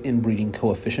something called the inbreeding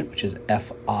coefficient, which is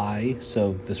Fi.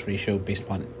 So this ratio based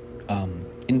upon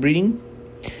inbreeding.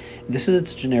 This is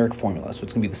its generic formula. So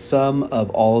it's going to be the sum of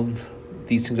all of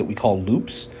these things that we call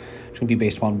loops. It's going to be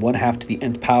based upon 1/2 to the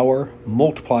nth power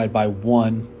multiplied by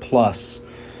 1 plus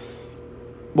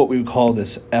what we would call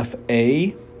this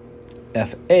Fa.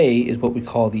 Fa is what we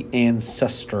call the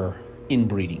ancestor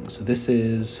inbreeding. So this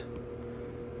is,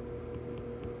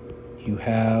 you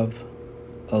have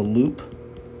a loop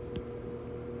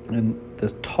and the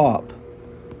top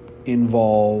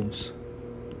involves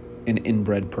an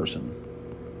inbred person.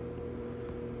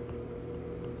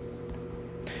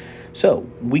 So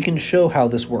we can show how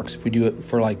this works if we do it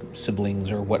for like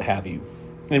siblings or what have you.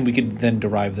 And we could then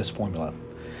derive this formula.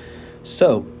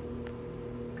 So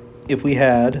if we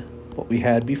had what we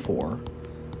had before,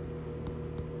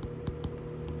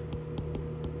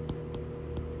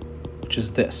 which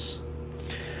is this.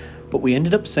 What we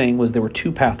ended up saying was there were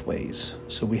two pathways.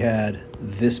 So we had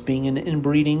this being an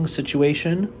inbreeding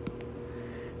situation,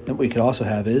 and what we could also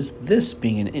have is this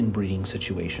being an inbreeding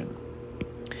situation.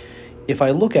 If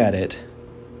I look at it,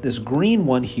 this green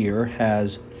one here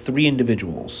has 3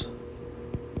 individuals.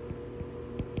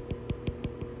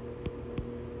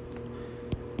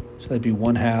 So that'd be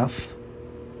 1/2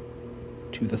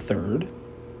 to the third.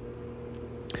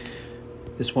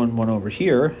 This one over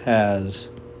here has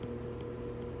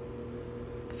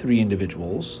 3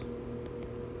 individuals,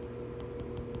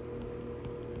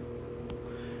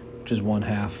 which is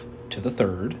 1/2 to the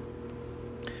third.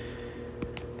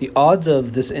 The odds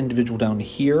of this individual down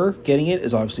here getting it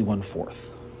is obviously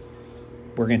 1/4.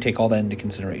 We're going to take all that into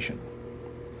consideration.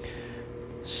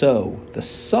 So the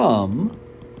sum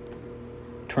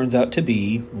turns out to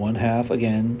be 1/2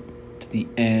 again to the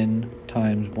n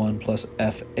times 1 plus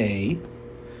Fa.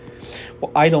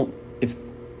 Well, if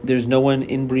there's no one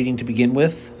inbreeding to begin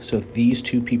with, so if these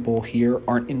two people here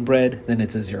aren't inbred, then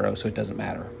it's a 0, so it doesn't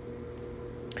matter.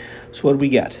 So what do we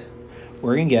get?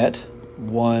 We're going to get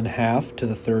 1/2 to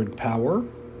the third power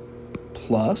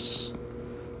plus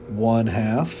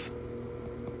 1/2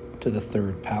 to the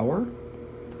third power,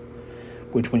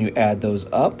 which when you add those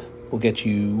up will get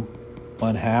you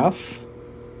 1/2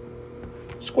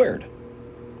 squared.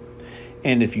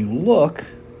 And if you look,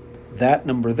 that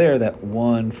number there, that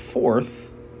 1/4,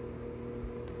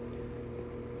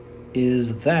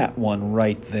 is that one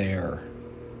right there.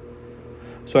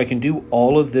 So I can do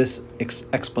all of this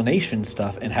explanation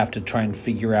stuff and have to try and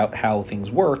figure out how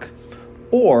things work,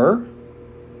 or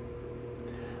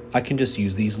I can just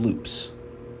use these loops.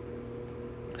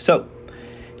 So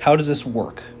how does this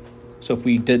work? So if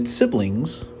we did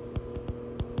siblings,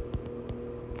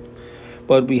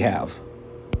 what we have?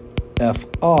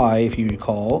 Fi, if you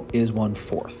recall, is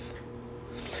 1/4.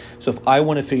 So if I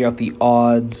want to figure out the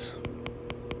odds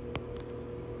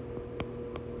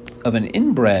of an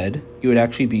inbred, it would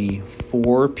actually be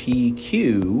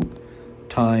 4pq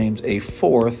times a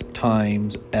fourth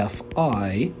times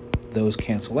fi. Those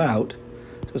cancel out.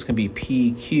 So it's going to be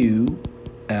pq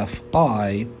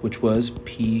fi, which was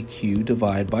pq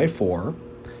divided by 4.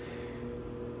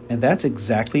 And that's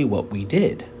exactly what we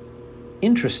did.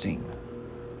 Interesting.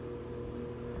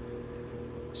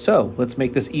 So let's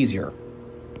make this easier.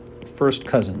 First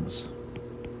cousins.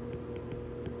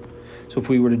 So if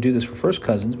we were to do this for first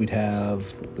cousins, we'd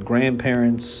have the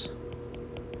grandparents.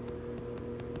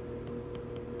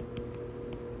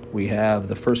 We have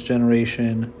the first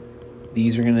generation.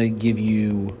 These are going to give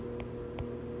you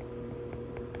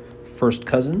first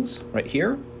cousins right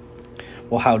here.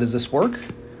 Well, how does this work?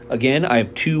 Again, I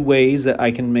have two ways that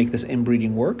I can make this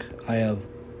inbreeding work. I have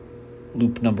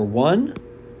loop number 1.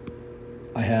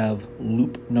 I have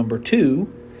loop number 2.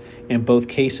 In both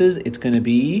cases, it's going to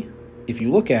be, if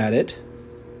you look at it,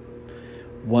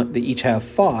 they each have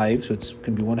 5, so it's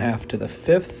going to be 1/2 to the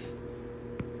 5th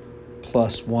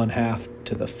plus 1/2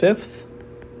 to the 5th.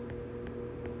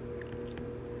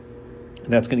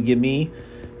 And that's going to give me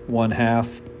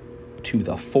 1/2 to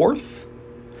the 4th,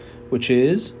 which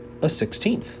is a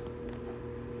 16th.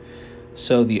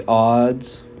 So the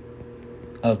odds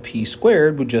of p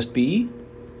squared would just be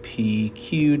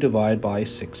pq divided by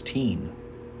 16.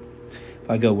 If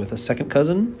I go with a second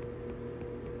cousin,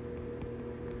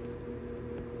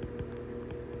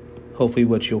 hopefully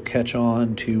what you'll catch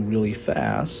on to really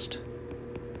fast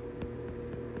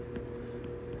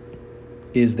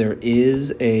is there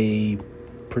is a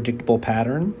predictable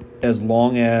pattern as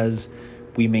long as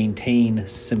we maintain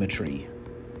symmetry.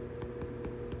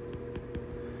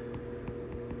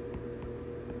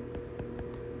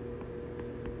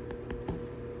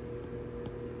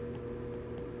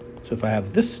 So if I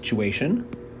have this situation,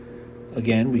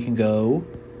 again, we can go,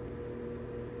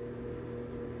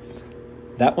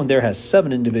 that one there has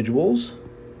 7 individuals.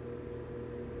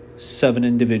 7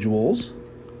 individuals.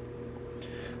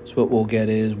 So what we'll get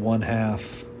is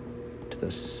 1/2 to the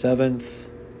 7th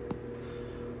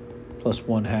plus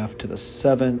 1/2 to the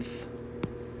 7th.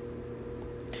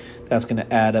 That's going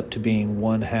to add up to being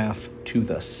 1/2 to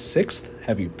the 6th.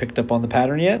 Have you picked up on the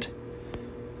pattern yet?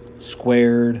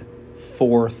 Squared,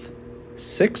 4th,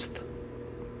 6th.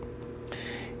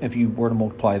 If you were to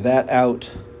multiply that out,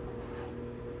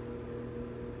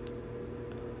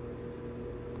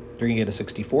 you're going to get a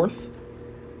 64th.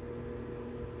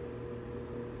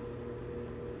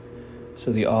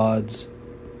 So the odds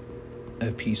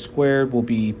of p squared will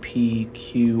be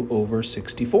pq over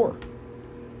 64.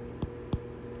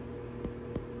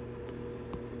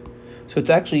 So it's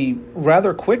actually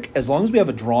rather quick. As long as we have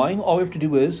a drawing, all we have to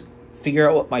do is figure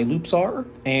out what my loops are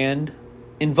and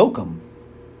invoke them.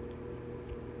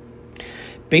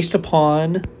 Based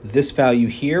upon this value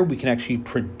here, we can actually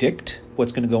predict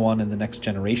what's going to go on in the next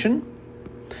generation.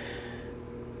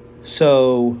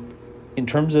 So in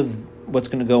terms of what's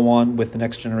going to go on with the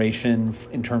next generation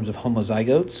in terms of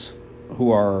homozygotes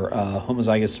who are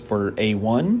homozygous for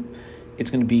A1,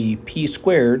 it's going to be p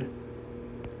squared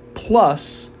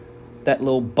plus that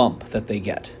little bump that they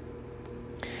get.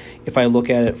 If I look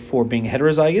at it for being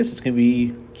heterozygous, it's going to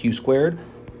be q squared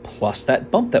plus that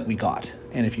bump that we got.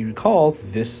 And if you recall,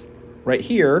 this right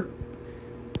here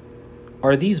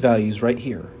are these values right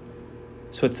here.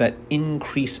 So it's that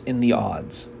increase in the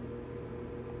odds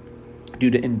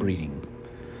due to inbreeding.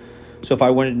 So if I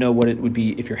wanted to know what it would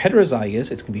be if you're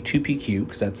heterozygous, it's going to be 2pq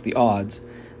because that's the odds.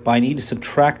 But I need to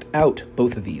subtract out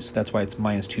both of these. So that's why it's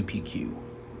minus 2pq.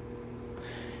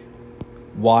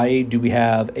 Why do we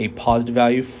have a positive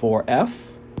value for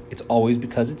f? It's always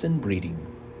because it's inbreeding.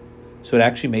 So it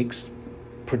actually makes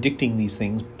predicting these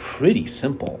things pretty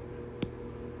simple.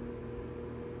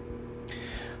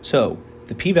 So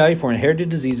the p-value for inherited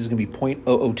disease is going to be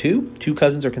 0.002. Two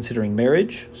cousins are considering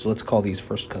marriage, so let's call these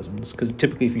first cousins, because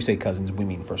typically if you say cousins, we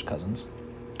mean first cousins.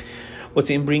 What's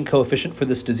the inbreeding coefficient for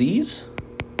this disease?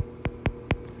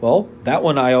 Well, that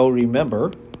one I already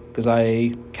remember because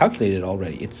I calculated it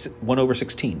already. It's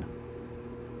 1/16.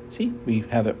 See, we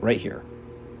have it right here.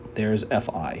 There's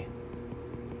Fi.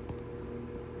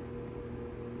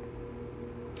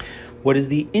 What is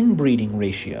the inbreeding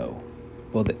ratio?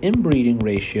 Well, the inbreeding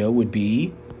ratio would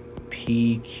be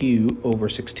PQ over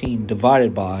 16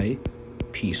 divided by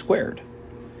P squared.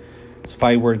 So if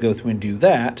I were to go through and do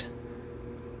that,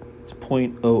 it's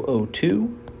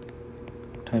 0.002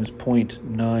 times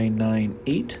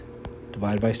 0.998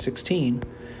 divided by 16.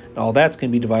 And all that's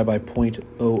going to be divided by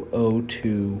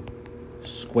 0.002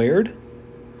 squared.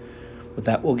 What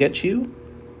that will get you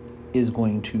is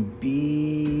going to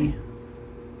be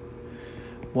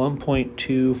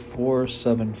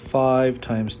 1.2475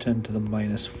 times 10 to the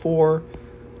minus 4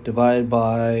 divided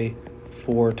by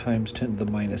 4 times 10 to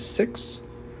the minus 6.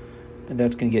 And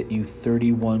that's going to get you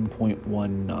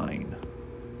 31.19.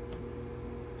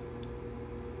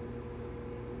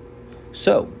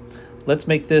 So let's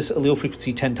make this allele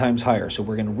frequency 10 times higher. So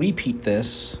we're going to repeat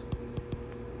this.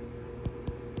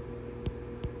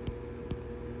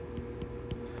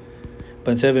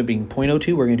 But instead of it being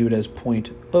 0.02, we're going to do it as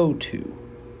 0.02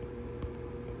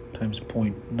 times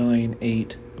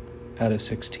 0.98 out of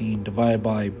 16 divided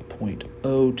by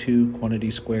 0.02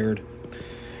 quantity squared.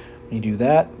 When you do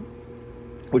that,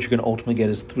 what you're going to ultimately get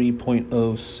is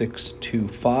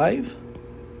 3.0625.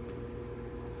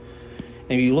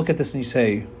 And you look at this and you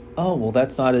say, oh, well,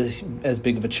 that's not as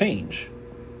big of a change.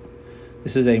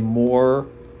 This is a more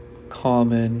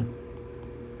common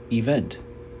event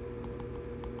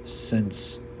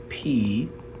since P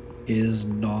is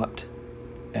not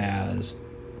as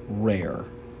rare,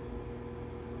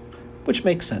 which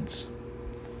makes sense.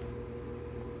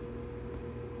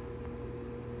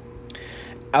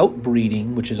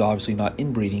 Outbreeding, which is obviously not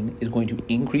inbreeding, is going to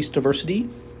increase diversity.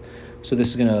 So this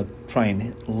is going to try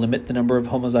and limit the number of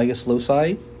homozygous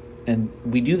loci. And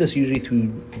we do this usually through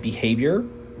behavior.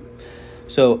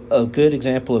 So a good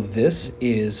example of this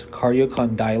is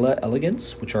Cardiocondyla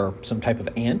elegans, which are some type of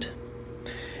ant.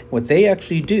 What they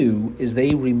actually do is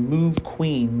they remove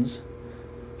queens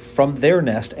from their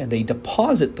nest and they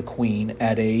deposit the queen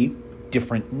at a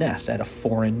different nest, at a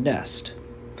foreign nest.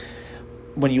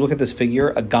 When you look at this figure,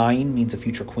 a gyne means a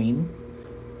future queen.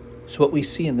 So what we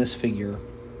see in this figure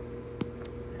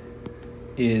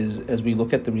is, as we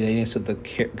look at the relatedness of the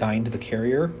gyne to the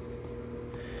carrier,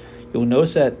 you'll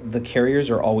notice that the carriers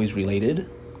are always related.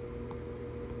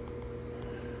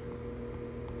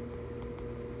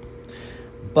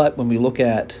 But when we look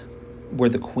at where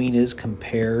the queen is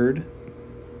compared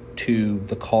to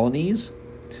the colonies,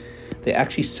 they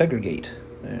actually segregate.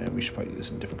 We should probably do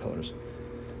this in different colors.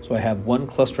 So I have one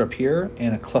cluster up here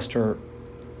and a cluster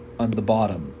on the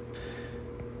bottom.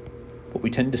 What we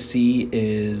tend to see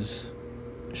is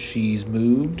she's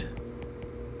moved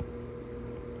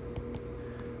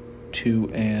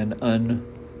to an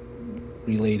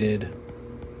unrelated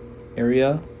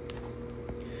area.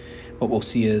 What we'll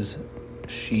see is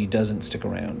she doesn't stick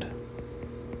around.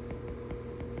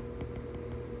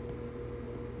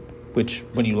 Which,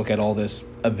 when you look at all this,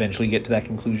 eventually get to that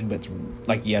conclusion, but it's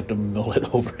like you have to mull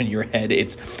it over in your head.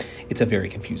 It's a very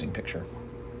confusing picture.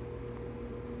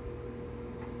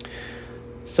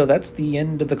 So that's the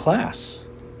end of the class.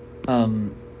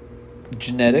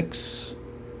 Genetics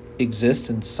exists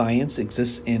and science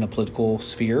exists in a political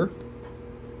sphere.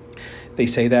 They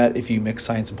say that if you mix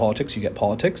science and politics, you get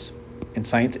politics. And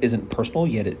science isn't personal,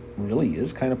 yet it really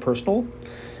is kind of personal,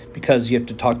 because you have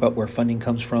to talk about where funding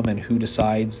comes from and who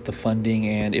decides the funding,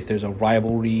 and if there's a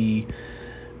rivalry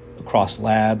across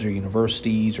labs or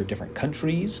universities or different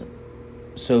countries.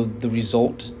 So the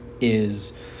result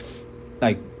is,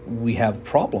 like, we have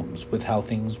problems with how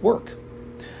things work.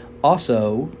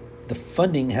 Also, the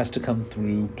funding has to come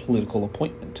through political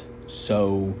appointment.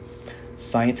 So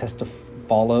science has to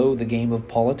follow the game of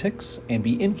politics and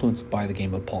be influenced by the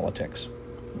game of politics.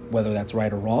 Whether that's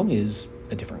right or wrong is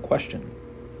a different question.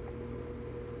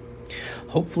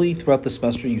 Hopefully throughout the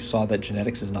semester you saw that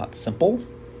genetics is not simple.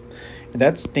 And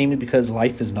that's namely because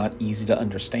life is not easy to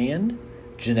understand.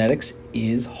 Genetics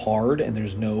is hard, and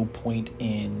there's no point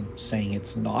in saying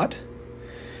it's not.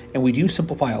 And we do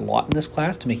simplify a lot in this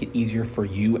class to make it easier for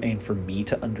you and for me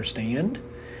to understand.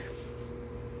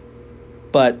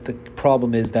 But the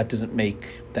problem is that doesn't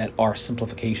make that our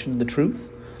simplification the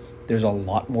truth. There's a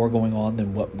lot more going on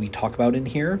than what we talk about in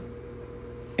here.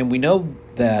 And we know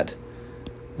that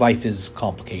life is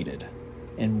complicated.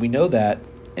 And we know that,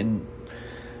 and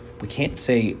we can't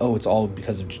say, oh, it's all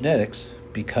because of genetics,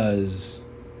 because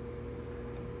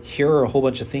here are a whole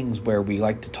bunch of things where we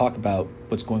like to talk about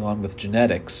what's going on with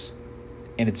genetics,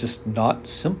 and it's just not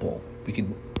simple. We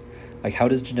could, like, how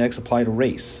does genetics apply to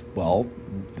race? Well,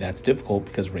 that's difficult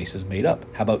because race is made up.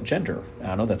 How about gender? I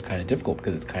don't know, that's kind of difficult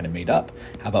because it's kind of made up.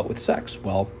 How about with sex?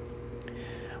 Well,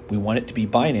 we want it to be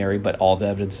binary, but all the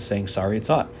evidence is saying, sorry, it's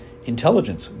not.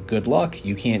 Intelligence, good luck.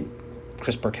 You can't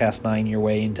CRISPR-Cas9 your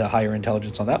way into higher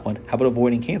intelligence on that one. How about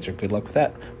avoiding cancer? Good luck with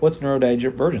that. What's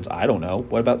neurodivergence? I don't know.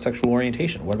 What about sexual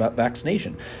orientation? What about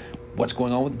vaccination? What's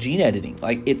going on with gene editing?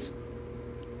 Like, it's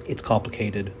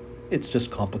complicated. It's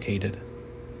just complicated.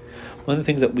 One of the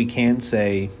things that we can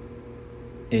say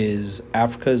is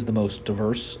Africa is the most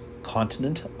diverse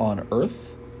continent on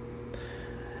Earth.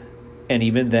 And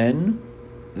even then,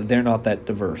 they're not that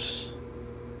diverse.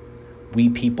 We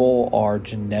people are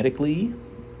genetically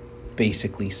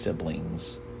basically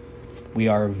siblings. We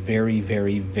are very,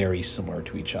 very, very similar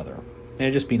to each other. And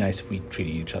it'd just be nice if we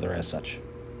treated each other as such.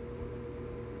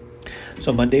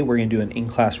 So Monday, we're going to do an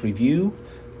in-class review.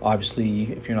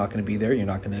 Obviously, if you're not going to be there, you're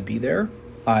not going to be there.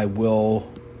 I will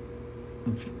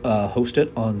host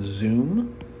it on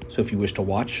Zoom. So if you wish to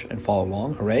watch and follow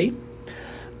along, hooray.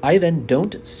 I then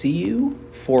don't see you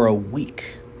for a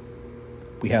week.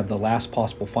 We have the last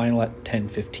possible final at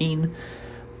 10:15.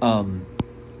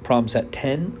 Prom set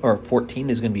 10 or 14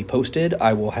 is going to be posted.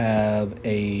 I will have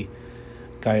a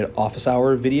guide office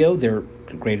hour video. Their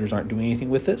graders aren't doing anything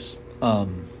with this.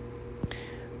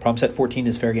 Prom set 14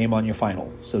 is fair game on your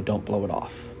final, so don't blow it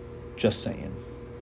off. Just saying.